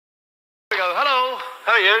go. Hello.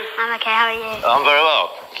 How are you? I'm okay, how are you? I'm very well.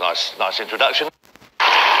 Nice introduction.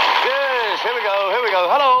 Yes, here we go.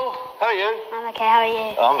 Hello. How are you? I'm okay, how are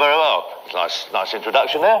you? I'm very well. Nice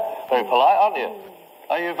introduction there. Very polite, aren't you?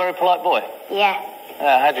 Are you a very polite boy? Yeah.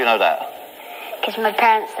 How do you know that? Because my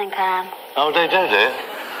parents think I am. Oh, they do, dear.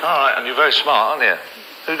 All right, and you're very smart, aren't you?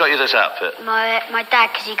 Who got you this outfit? My dad,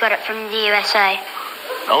 because he got it from the USA.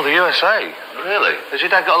 Oh, the USA? Really? Has your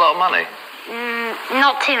dad got a lot of money?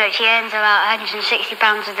 Not too much. He earns about £160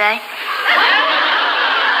 a day.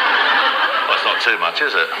 Well, it's not too much,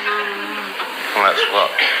 is it? Well, that's what?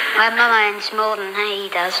 My mum earns more than he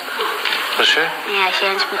does. Does she? Yeah, she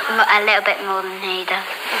earns a little bit more than he does.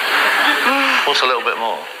 What's a little bit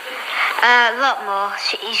more? A lot more.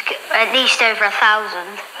 He's at least over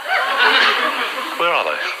 1,000. Where are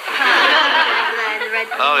they? The red,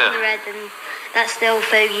 oh, yeah. The red, and that's the old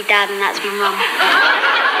fogey dad, and that's my mum.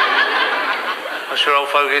 That's your old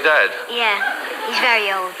fogey dad? Yeah, he's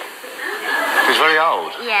very old. He's very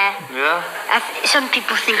old? Yeah. Yeah? Some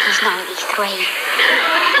people think he's 93.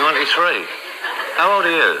 93? How old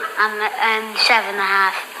are you? I'm 7 and a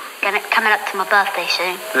half. Coming up to my birthday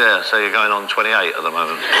soon. Yeah, so you're going on 28 at the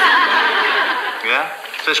moment. Yeah?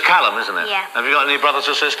 So it's Callum, isn't it? Yeah. Have you got any brothers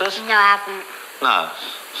or sisters? No, I haven't. No.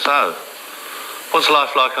 So, what's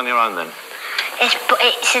life like on your own then?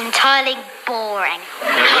 It's entirely boring. No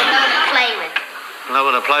one to play with. No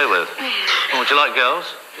one to play with? Would you like girls?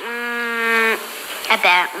 A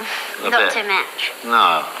bit. Not too much.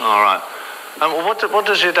 No. All right. And what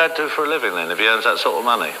does your dad do for a living then, if he earns that sort of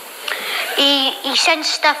money? He sends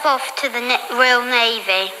stuff off to the Royal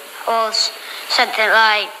Navy, or something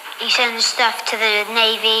like. He sends stuff to the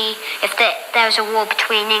Navy. If there was a war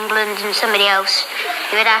between England and somebody else,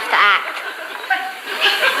 he would have to act.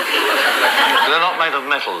 They're not made of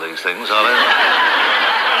metal, these things, are they?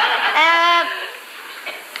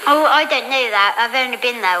 Oh, I don't know that. I've only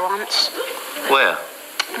been there once. Where?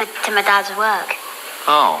 To my dad's work.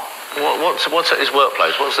 Oh. What's at his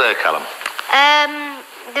workplace? What's there, Callum?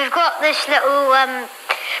 They've got this little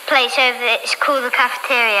place over there. It's called the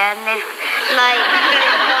cafeteria, and they've got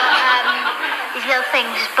these little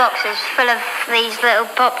things, boxes full of these little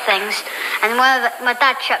pop things. And my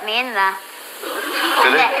dad shut me in there.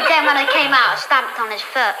 Did he? Then when I came out, I stamped on his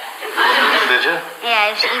foot. Did you?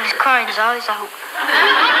 Yeah, he was crying his eyes out.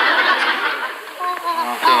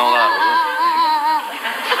 Doing all that, was it?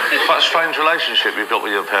 It's quite a strange relationship you've got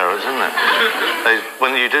with your parents, isn't it?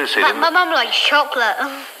 When you do see them... My mum likes chocolate.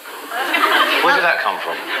 Where did that come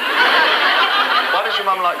from? Why does your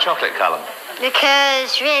mum like chocolate, Callum?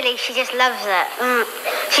 Because, really, she just loves it.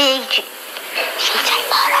 She eats a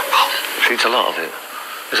lot of it. She eats a lot of it?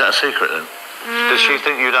 Is that a secret, then? Does she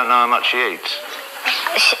think you don't know how much she eats?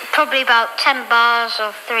 Probably about 10 bars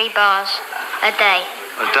or 3 bars a day.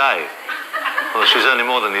 A day? Well, she's earning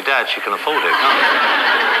more than your dad. She can afford it, can't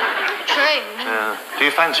she? True. Yeah.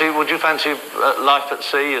 Would you fancy life at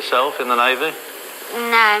sea yourself in the Navy?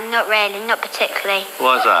 No, not really. Not particularly.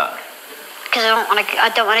 Why is that? Because I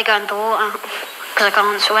don't want to go underwater. Because I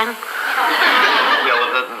can't swim. Yeah,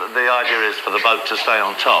 well, the idea is for the boat to stay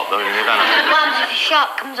on top. I mean, you don't have to... What happens if a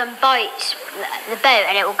shark comes and bites the boat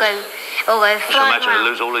and it will go flying I should imagine he'll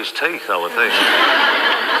lose all his teeth, I would think.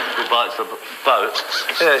 He bites the boat.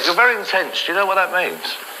 Yeah, you're very intense. Do you know what that means?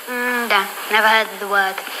 No, never heard of the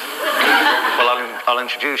word. Well, I'll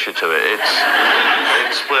introduce you to it.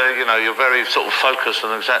 It's where, you're very sort of focused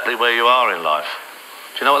on exactly where you are in life.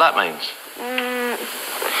 Do you know what that means?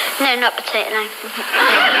 No, not particularly.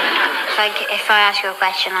 If I ask you a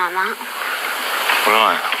question like that.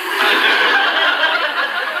 Right.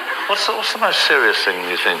 What's the most serious thing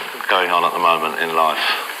you think going on at the moment in life?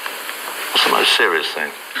 What's the most serious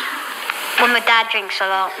thing? When my dad drinks a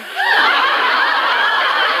lot.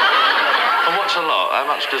 And what's a lot? How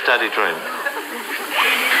much does Daddy drink?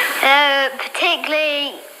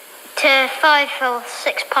 Particularly to 5 or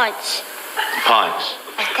 6 pints. Pints?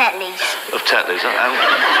 Of Tetleys. Of Tetleys.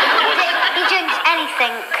 He drinks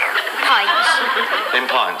anything pints. In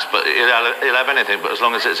pints, but he'll have anything, but as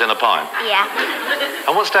long as it's in a pint? Yeah.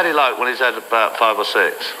 And what's Daddy like when he's had about 5 or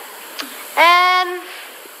 6?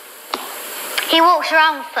 He walks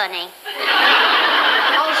around funny.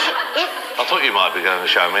 I thought you might be going to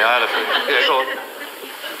show me. I had a few. Yeah, go on.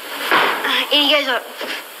 He goes up.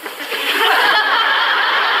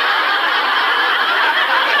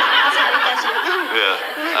 That's how he does it. Yeah.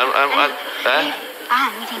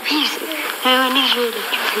 He pees. When he's really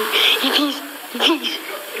drunk, he pees.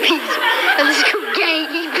 At the school gate,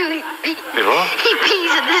 he pees. He what? He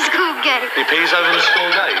pees at the school gate. He pees over the school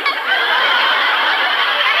gate?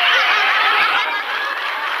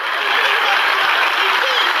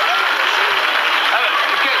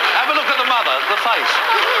 The face.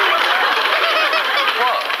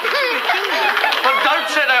 What? Well, don't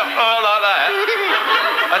sit there like that.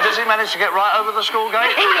 And does he manage to get right over the school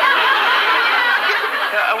gate?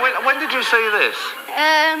 Yeah. And when did you see this?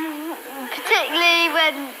 Particularly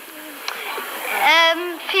when...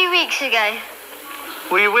 a few weeks ago.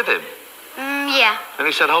 Were you with him? Yeah. And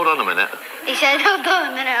he said, hold on a minute. He said, hold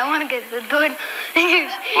on a minute, I want to go to the toilet.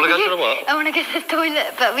 Want to go to the what? I want to go to the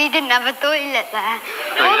toilet, but we didn't have a toilet there.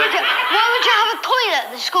 No, why would you have a toilet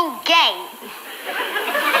at the school gate?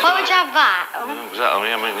 Why would you have that? Exactly,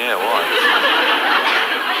 I mean, yeah, why?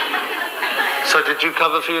 So did you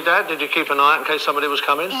cover for your dad? Did you keep an eye out in case somebody was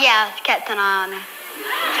coming? Yeah, I kept an eye on him.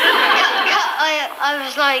 I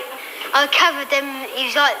was like, I covered him. He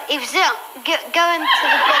was going to the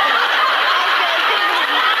bottom.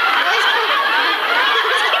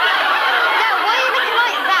 No, why are you looking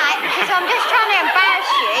like that? Because I'm just trying to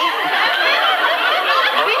embarrass you.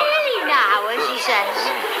 Really now, as he says.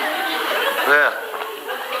 Yeah.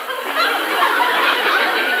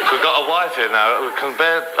 We've got a wife here now. We can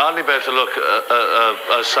hardly bear to look at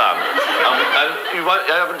her son. And you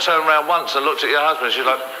haven't turned around once and looked at your husband. She's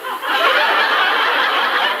like...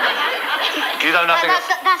 You know nothing...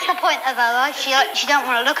 That's the point of her life. She don't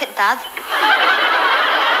want to look at Dad.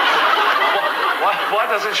 Why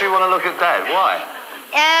doesn't she want to look at Dad? Why?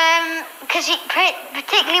 Because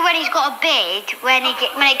particularly when he's got a beard, when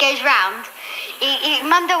it goes round,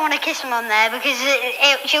 Mum don't want to kiss him on there because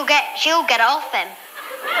she'll get it off him.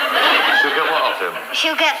 She'll get what off him?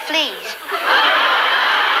 She'll get fleas.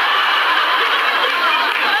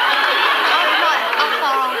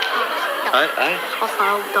 Off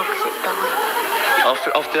our old dog because it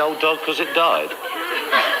died. Off the old dog because it died?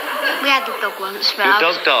 We had the dog once, but... Your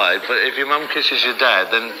dog died, but if your mum kisses your dad,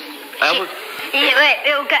 then... It'll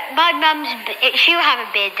get... My mum's... She'll have a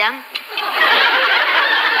beard done.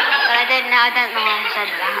 But I don't know why I said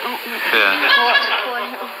that. Yeah. What's the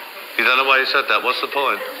point? You don't know why you said that? What's the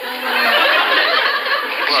point?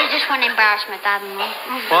 Because I just want to embarrass my dad and mum.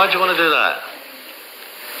 Why do you want to do that?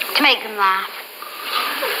 To make them laugh.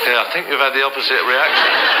 Yeah, I think you've had the opposite reaction.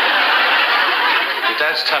 Your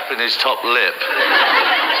dad's tapping his top lip.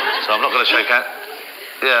 So I'm not going to shake out.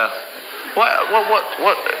 Yeah. What?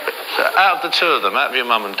 Out of the two of them, out of your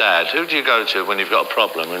mum and dad, who do you go to when you've got a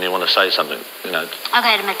problem and you want to say something, you know? I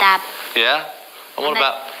go to my dad. Yeah? And what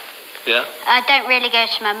about... Yeah? I don't really go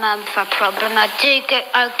to my mum for a problem.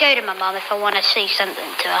 I'll go to my mum if I want to see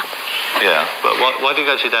something to her. Yeah, but why do you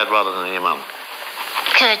go to your dad rather than your mum?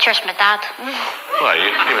 Because I trust my dad. Well,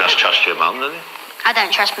 you must trust your mum, don't you? I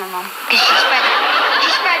don't trust my mum because she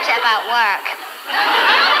spreads it about work.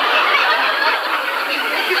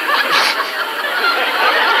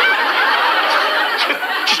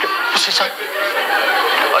 What's he say?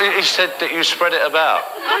 He said that you spread it about.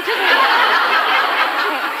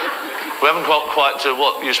 We haven't got quite to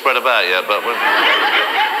what you spread about yet, but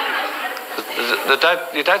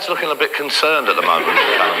your dad's looking a bit concerned at the moment.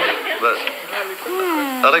 But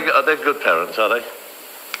are they good parents? Are they?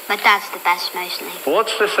 My dad's the best, mostly.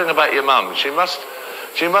 What's this thing about your mum? She must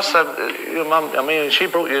have your mum. I mean, she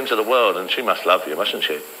brought you into the world, and she must love you, mustn't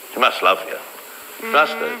she? She must love you. She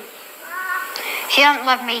must do. She don't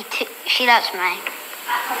love me. She loves me.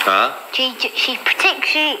 Huh? She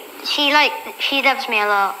loves me a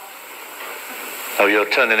lot. Oh, you're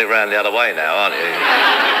turning it round the other way now, aren't you?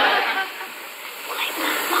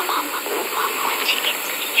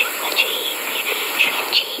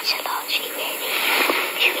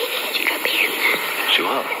 She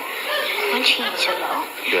what? When she eats a lot.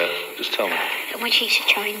 Yeah, just tell me. When she eats a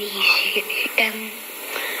Chinese,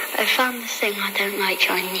 I found this thing I don't like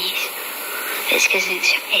Chinese. It's because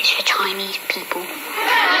it's for Chinese people.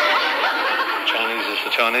 Chinese is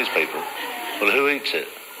for Chinese people? Well, who eats it?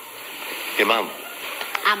 Your mum?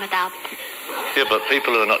 And my dad. Yeah, but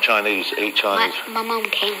people who are not Chinese eat Chinese. My mum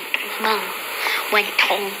went to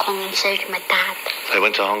Hong Kong and so did my dad. They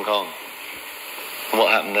went to Hong Kong? And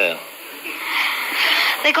what happened there?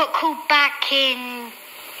 They got called back in a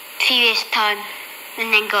few years' time.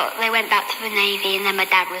 And then they went back to the Navy and then my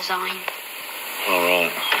dad resigned. All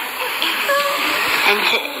right. And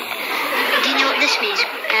do you know what this means?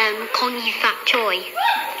 Kong Yi Fat Choi.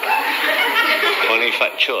 Kong Yi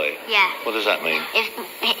Fat Choi? Yeah. What does that mean?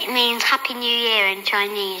 It means Happy New Year in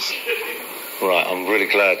Chinese. Right, I'm really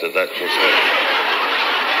glad that was it.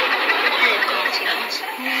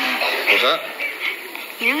 What's that?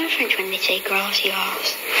 You know in French when they say grassy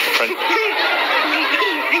arse? French?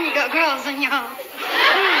 When you got grass on your arse.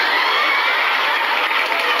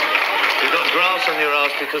 You got grass on your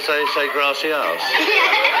arse because they say grassy arse?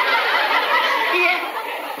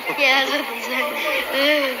 Yeah, that's what they say.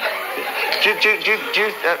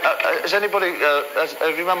 Has anybody,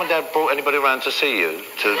 have your mum and dad brought anybody around to see you,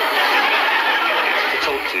 to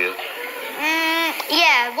talk to you?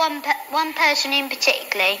 Yeah, one person in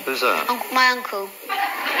particular. Who's that? My uncle.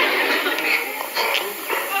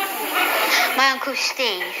 My uncle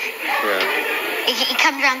Steve. Yeah. He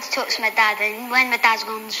comes round to talk to my dad, and when my dad's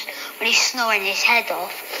gone, when he's snoring his head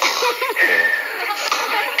off.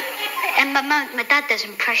 And my dad does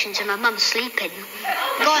impressions, and my mum's sleeping.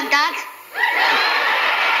 Go on, Dad.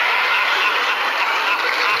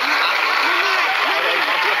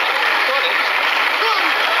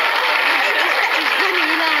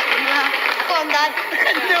 Go on, Dad.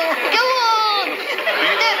 No. Go on. Do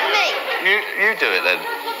it for me. You do it then.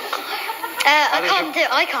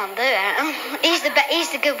 I can't do it.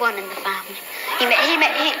 He's the good one in the family.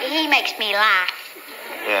 He makes me laugh.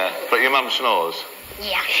 Yeah, but your mum snores.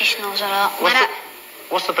 Yeah, she snores a lot.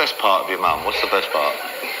 What's the best part of your mum? What's the best part?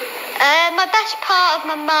 My best part of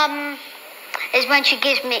my mum is when she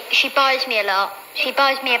buys me a lot. She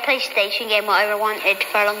buys me a PlayStation game, what I ever wanted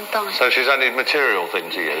for a long time. So she's only a material thing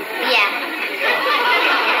to you? Yeah.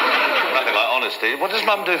 Nothing like honesty. What does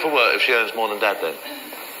mum do for work if she earns more than dad then?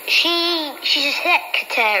 She's a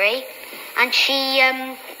secretary, and she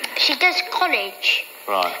does college.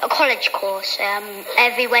 Right. A college course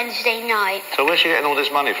every Wednesday night. So where's she getting all this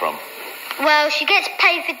money from? Well, she gets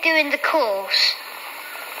paid for doing the course.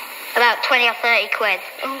 About 20 or 30 quid.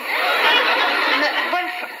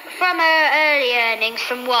 From her early earnings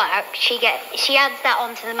from work, she adds that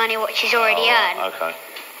onto the money what she's already earned. Okay.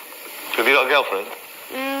 Have you got a girlfriend?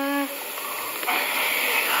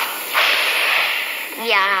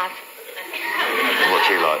 Yeah, I have. What's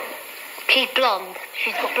she like? She's blonde.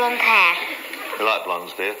 She's got blonde hair. You like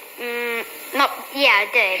blondes, do you? Yeah, I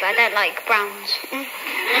do, but I don't like browns. You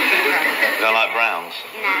don't like browns?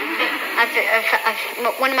 No.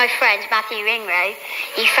 One of my friends, Matthew Ringrow,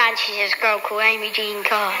 he fancies this girl called Amy Jean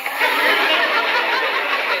Carr.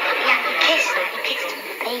 Yeah, he kissed her on the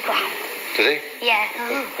playground. Did he? Yeah.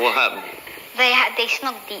 What happened? They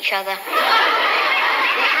snogged each other.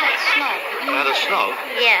 They had a snog. They had a snog?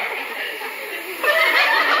 Yeah.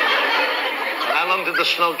 How long did the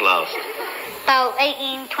snog last? About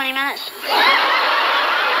 18, 20 minutes. 18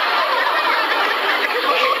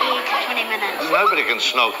 to 20 minutes. Nobody can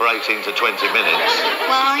snog for 18 to 20 minutes.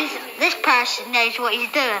 Well, this person knows what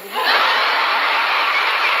he's doing.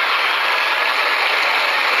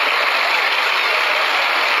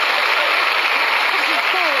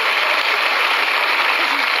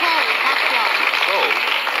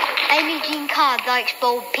 Amy Jean Carr likes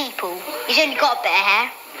bald people. He's only got a bit of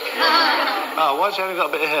hair. Oh, why's he only got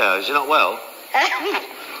a bit of hair? Is he not well?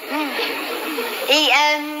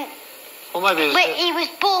 Well, maybe he was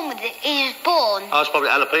born with it. He was born. Oh, it's probably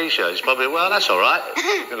alopecia. He's probably, well, that's all right.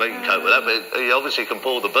 You can cope with that, but he obviously can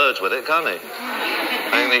pull the birds with it, can't he?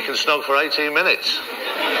 And he can snog for 18 minutes.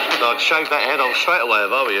 So I'd shave that head off straight away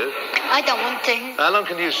if I were you. I don't want to. How long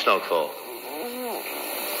can you snog for?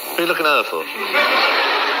 What are you looking at her for?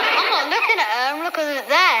 I'm not looking at her. I'm looking at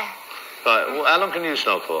there. Right, well, how long can you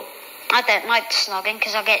snog for? I don't like snogging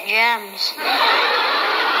because I get germs.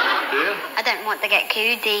 Do you? I don't want to get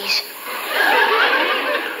cooties.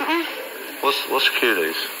 What's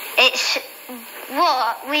cooties? It's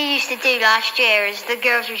what we used to do last year. Is the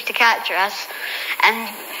girls used to capture us, and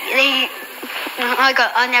I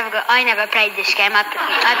never played this game. I played.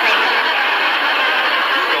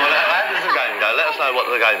 Well, how does the game go? Let us know what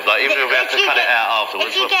the game's like. Even if we have to cut it out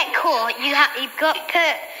afterwards. If you get caught, you've got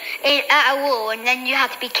put at a wall, and then you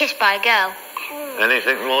have to be kissed by a girl.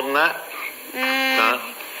 Anything more than that? No.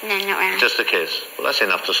 No, not really. Just a kiss. Well, that's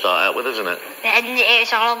enough to start out with, isn't it? And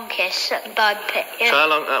it's a long kiss. But so how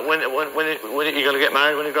long? When are you going to get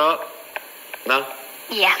married when you grow up? No.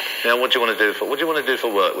 Yeah. Yeah. What do you want to do for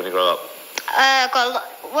work when you grow up?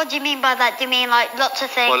 What do you mean by that? Do you mean like lots of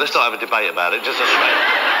things? Well, let's not have a debate about it. Just a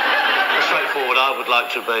straightforward. I would like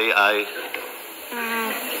to be a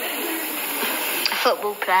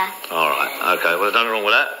football player. All right. Okay. Well, there's nothing wrong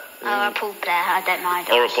with that. Or a pool player, I don't mind.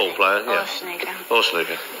 Or a pool player, yeah. Or snooker. Or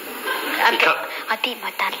snooker. I beat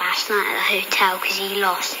my dad last night at the hotel because he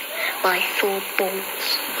lost by 4 balls.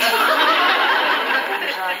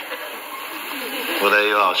 Well, there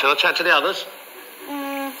you are. Shall I chat to the others?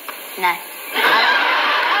 No. I'll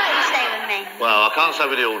let you stay with me. Well, I can't stay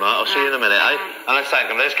with you all night. I'll see you in a minute, eh? And let's thank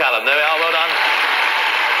them. There's Callum. There we are. Well done.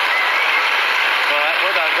 All right,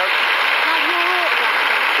 well done, Doug.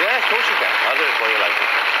 Yeah, of course you can. I'll do it for you later.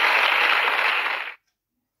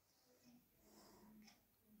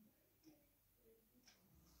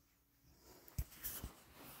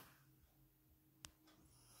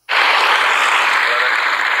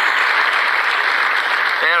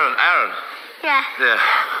 yeah. Yeah.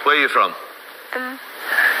 Where are you from?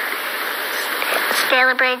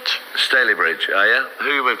 Stalybridge. Stalybridge, are you? Who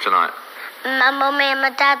are you with tonight? My mummy and my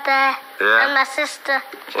dad there. Yeah. And my sister.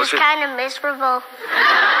 What's She's it- kind of miserable.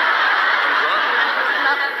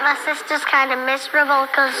 My sister's kind of miserable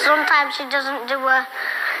because sometimes she doesn't do her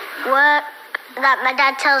work that my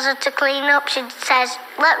dad tells her to clean up. She says,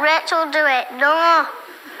 let Rachel do it. No.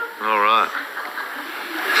 All right.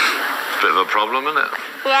 Bit of a problem, isn't it?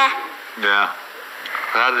 Yeah. Yeah.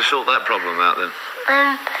 How do you sort that problem out then?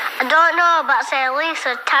 I don't know, but I say,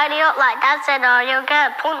 Lisa, tidy up like Dad said or you'll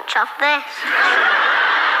get a punch off this.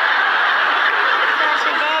 So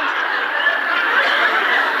she did.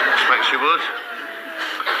 Expect she would.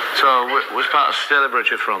 So, which part of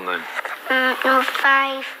Stalybridge are you from then? Number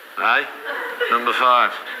 5. Eh? Number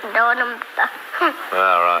 5. No, number...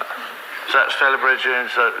 All right. Is that Stalybridge?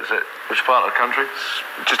 Is it which part of the country?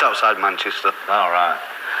 Just outside Manchester. All right.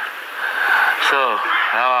 So,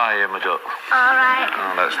 how are you, my duck? All right.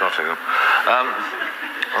 Oh, that's Nottingham.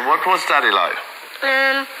 And what's Daddy like?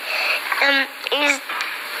 He's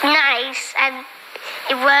nice and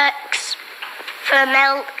he works for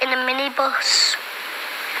Mel in a minibus.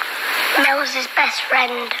 Mel's his best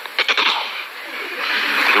friend.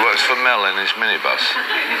 He works for Mel in his minibus.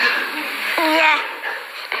 Yeah.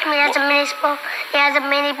 He has a minibus. He has a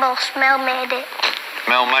minibus. Mel made it.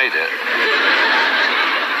 Mel made it?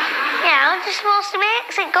 Yeah, I'm just supposed to make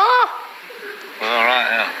it go. All right,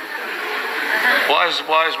 yeah.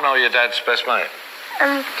 Why is Mel your dad's best mate?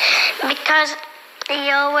 Because he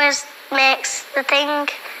always makes the thing,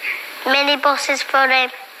 minibuses for him.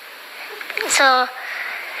 So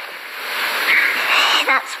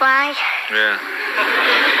that's why. Yeah.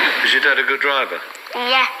 Is your dad a good driver?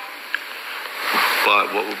 Yeah. Like,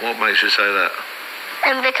 what makes you say that?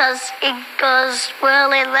 And because he goes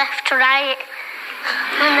whirling left to right.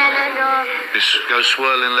 And then I go, He goes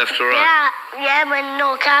swirling left to right? yeah, when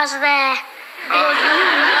no cars are there.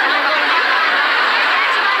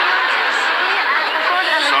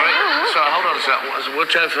 Sorry, hold on a second.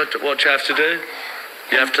 What do you have to do?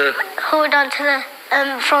 You have to... Hold on to the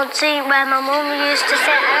front seat where my mum used to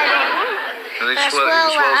sit. And he I swirls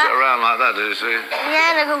swirl like it that. around like that, does he?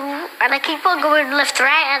 Yeah, and I go, and I keep on going left to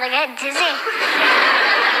right, and I get dizzy.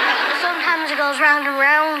 Sometimes it goes round and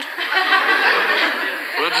round.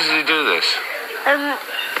 Where does he do this?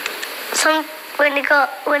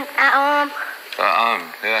 When at home. At home,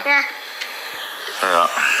 yeah. Yeah. Yeah.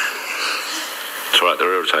 It's all right,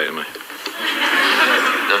 they're irritating me.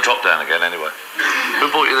 They'll drop down again anyway. Who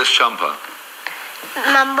bought you this jumper?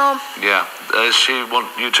 My mum. Yeah. Does she want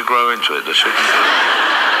you to grow into it, does she? I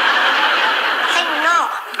think not.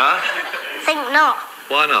 Huh? I think not.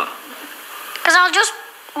 Why not? Because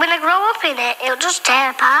when I grow up in it, it'll just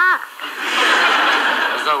tear apart.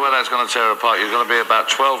 There's no way that's going to tear apart. You're going to be about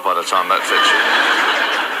 12 by the time that fits you.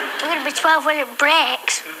 I'm going to be 12 when it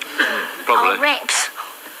breaks. Probably. Or rips.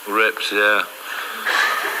 Rips, yeah.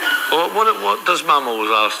 Well, what does Mum always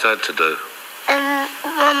ask Dad to do?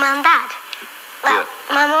 Mum and Dad. Well,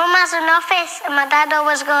 Yeah. my mum has an office and my dad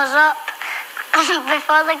always goes up.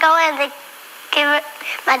 Before they go in,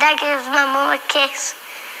 my dad gives my mum a kiss.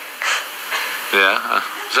 Yeah?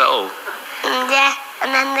 Is that all? Yeah, and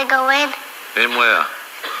then they go in. In where?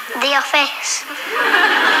 The office.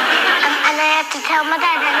 and I had to tell my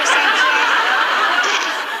dad and he said,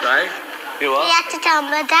 yeah. Hey? You what? He had to tell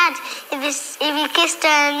my dad if he kissed her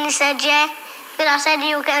and he said, yeah. But I said,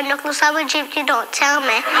 you'll get a knuckle sandwich if you don't tell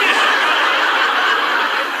me.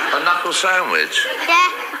 A knuckle sandwich? Yeah,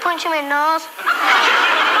 punch him in the nose.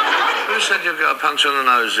 Who said you'll get a punch on the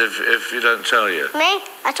nose if you don't tell you? Me?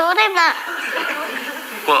 I told him that.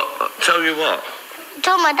 What? Tell you what? I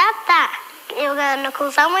told my dad that. He'll get a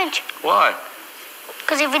knuckle sandwich. Why?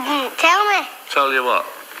 Because if he didn't tell me, Tell you what?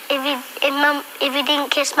 if he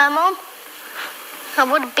didn't kiss my mum, I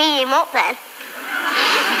would beat him up then.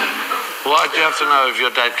 Why do you have to know if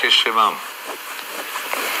your dad kissed your mum?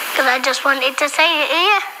 Because I just wanted to say it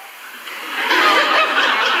here.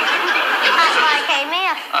 That's why I came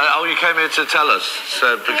here. You came here to tell us,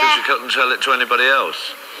 so because Yeah. you couldn't tell it to anybody else?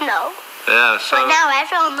 No. Yeah, so... But now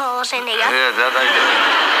everyone knows in here. Yeah, they do.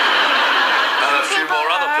 And a few more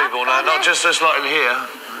other people know, not just this lot in here.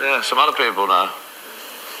 Yeah, some other people know.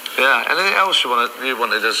 Yeah, anything else you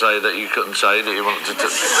wanted to say that you couldn't say, that you wanted to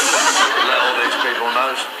let all these people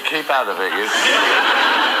know? Keep out of it, you.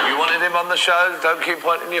 You wanted him on the show? Don't keep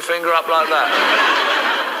pointing your finger up like that.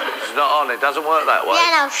 It's not on, it doesn't work that way.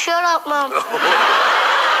 Yeah, now shut up, Mum.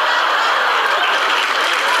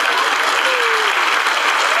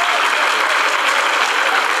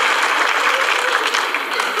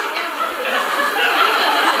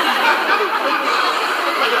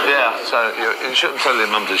 you shouldn't tell your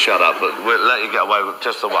mum to shut up, but we'll let you get away with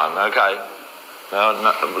just the one, okay? No,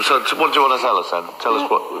 so what do you want to tell us then? Tell us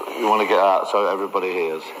what you want to get out so everybody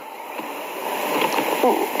hears.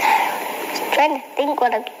 I'm trying to think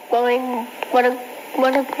what I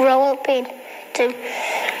grow up into.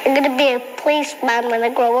 I'm going to be a policeman when I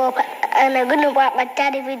grow up, and I'm going to whack my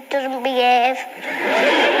dad if he doesn't behave.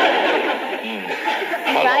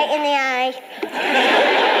 Right in the eye.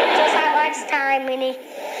 Just like last time when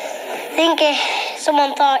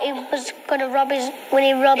someone thought he was going to rob when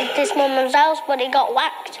he robbed this woman's house, but he got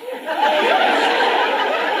whacked. And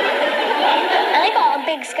I got a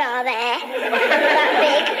big scar there. That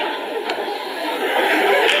big.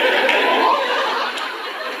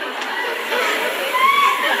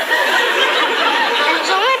 And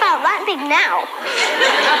it's only about that big now.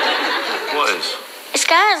 What is? The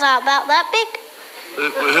scars are about that big.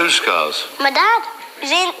 Whose scars? My dad.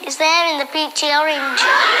 He's there in the peachy orange.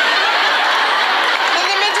 In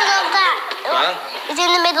the middle of that. Huh? He's in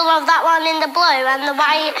the middle of that one in the blue and the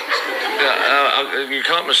white. Yeah, you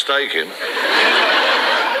can't mistake him.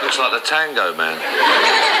 Looks like the Tango Man.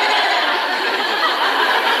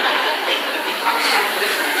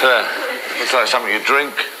 Yeah, looks like something you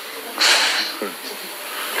drink.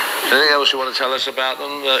 Anything else you want to tell us about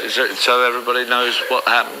them, so everybody knows what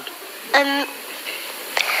happened?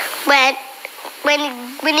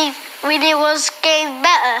 When he was getting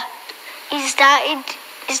better, he started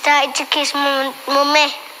to kiss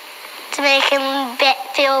mummy to make him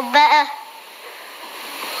feel better.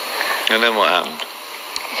 And then what happened?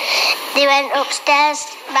 They went upstairs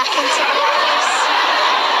back into the office.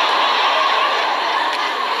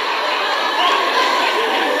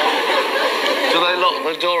 Do they lock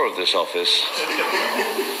the door of this office?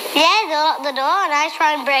 Yeah, they locked the door and I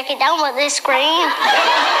try and break it down, but they scream.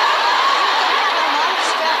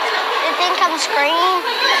 They think I'm screaming.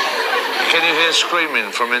 Can you hear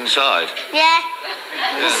screaming from inside? Yeah.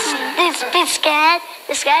 They're scared.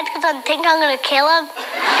 They're scared because I think I'm going to kill them.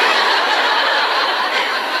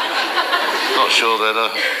 Not sure that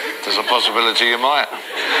there's a possibility you might.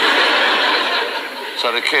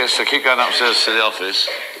 So they keep going upstairs to the office.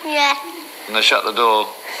 Yeah. And they shut the door.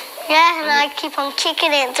 Yeah, and I keep on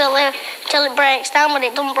kicking it until it breaks down, but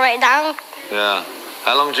it doesn't break down. Yeah.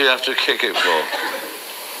 How long do you have to kick it for?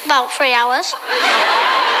 About 3 hours.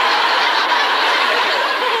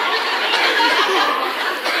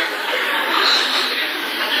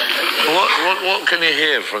 What can you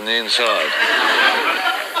hear from the inside?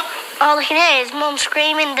 All I can hear is Mum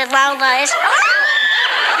screaming the loudest.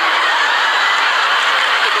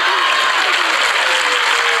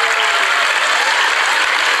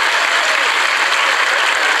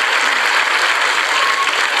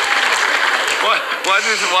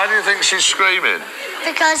 Why do you think she's screaming?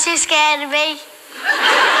 Because she's scared of me.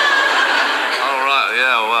 Oh, right,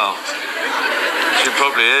 yeah, well. She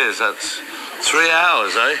probably is. That's 3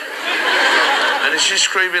 hours, eh? And is she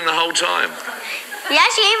screaming the whole time? Yeah,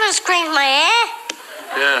 she even screams my ear.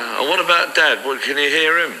 Yeah, and what about Dad? Can you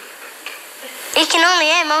hear him? He can only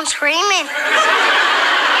hear Mum screaming.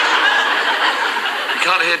 You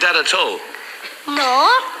can't hear Dad at all? No.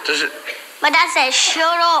 Does it? My dad says, shut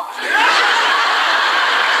up.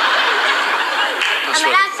 And my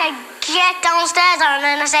dad said, get downstairs, and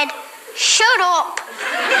then I said, shut up.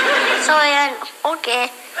 So he went, okay.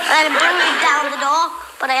 And then I blew down the door,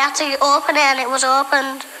 but I had to open it and it was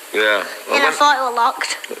opened. Yeah. Well, and I thought it was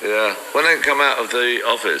locked. Yeah. When they come out of the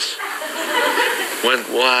office, what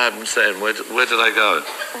happens then? Where do they go?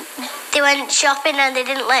 They went shopping and they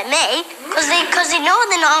didn't let me, because they know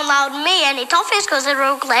they're not allowed me any toffees because they're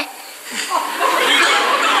ugly.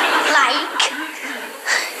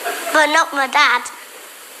 But not my dad.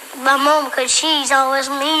 My mum, because she's always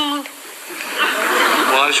mean.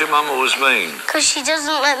 Why is your mum always mean? Because she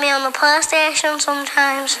doesn't let me on the PlayStation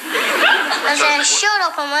sometimes. And says, shut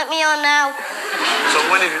up and let me on now. So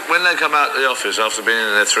when they come out of the office after being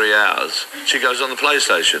in there 3 hours, she goes on the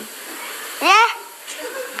PlayStation? Yeah.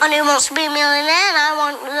 And who wants to be a millionaire? And I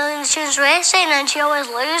want to choose racing, and she always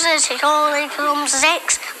loses. She only comes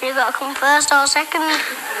 6. You've got to come first or second.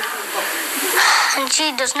 And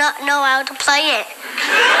she does not know how to play it.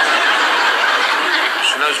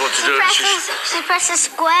 She knows what to do. She presses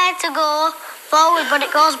square to go forward, but it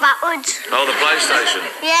goes backwards. Oh, the PlayStation?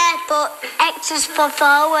 Yeah, but X is for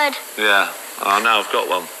forward. Yeah. Oh, now I've got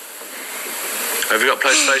one. Have you got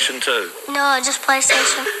PlayStation 2? No, just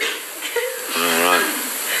PlayStation. All right.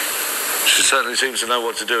 She certainly seems to know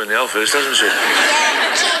what to do in the office, doesn't she?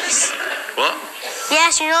 Yeah, kiss. What? Yeah,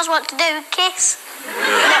 she knows what to do. Kiss. Yeah.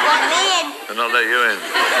 Not let me in. And not let you in? No,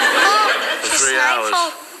 For she's 3 hours.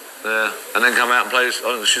 Yeah, and then come out and play.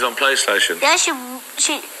 Oh, she's on PlayStation. Yeah, she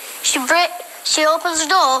opens the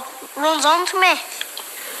door, runs onto me.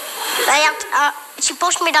 She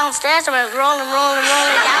pushed me downstairs. I went rolling down.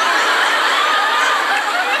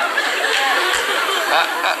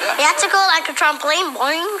 You had to go like a trampoline,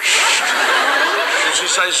 boing. Did she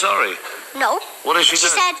say sorry? No. What did she do? She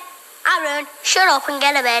said, Aaron, shut up and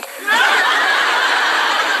get a bed.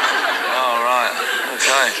 Oh, right.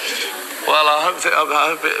 Okay. Well, I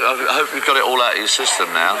hope you've got it all out of your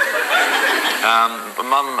system now. But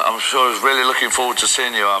Mum, I'm sure, is really looking forward to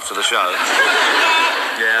seeing you after the show.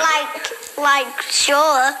 Yeah. Like,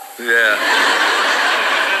 sure. Yeah.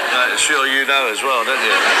 Sure you know as well, don't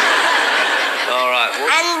you? All right.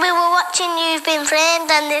 And we were watching You've Been Framed,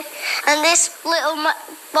 and this little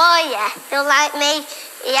boy, he'll like me,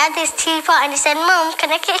 he had this teapot and he said, Mum,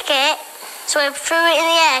 can I kick it? So I threw it in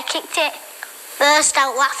the air, kicked it, burst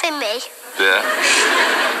out laughing me. Yeah.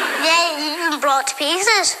 Yeah, he even brought to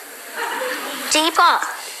pieces. Teapot.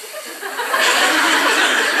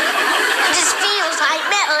 It just feels like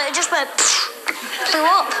metal, it just went, flew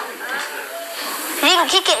up. He didn't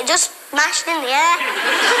kick it, it just smashed in the air.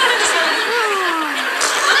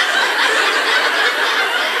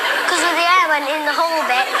 Because of the air went in the hole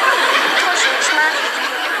bit, push it, smash.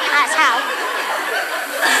 That's how.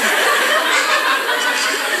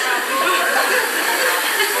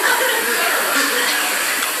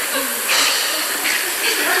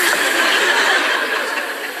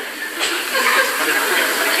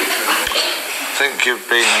 I think you've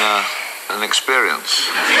been an experience.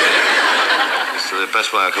 It's the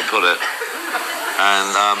best way I can put it.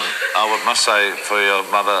 And I must say, for your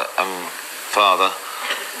mother and father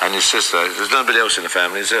and your sister, there's nobody else in the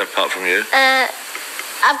family, is there, apart from you?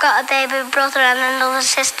 I've got a baby brother and another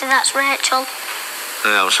sister, that's Rachel.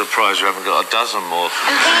 Yeah, I'm surprised you haven't got a dozen more.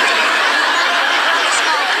 And PJ. It's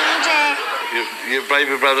called PJ. Your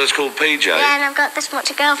baby brother's called PJ? Yeah, and I've got this much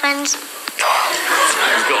of girlfriends.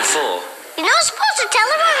 You've got 4? You're not supposed to tell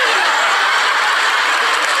them.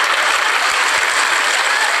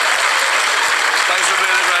 Thanks for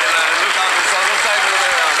being a great man. Look after yourself. Thank you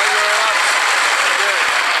very much.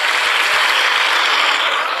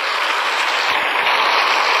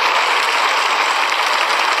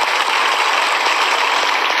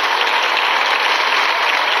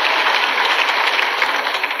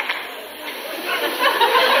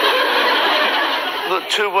 The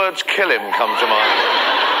 2 words kill him come to mind.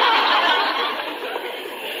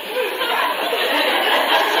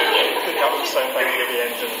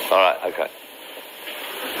 All right, okay.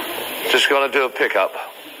 Just going to do a pickup.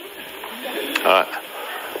 All right.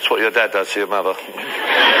 That's what your dad does to your mother.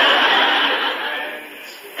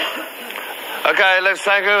 Okay, let's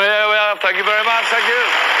thank you. Here we are. Thank you very much. Thank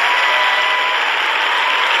you.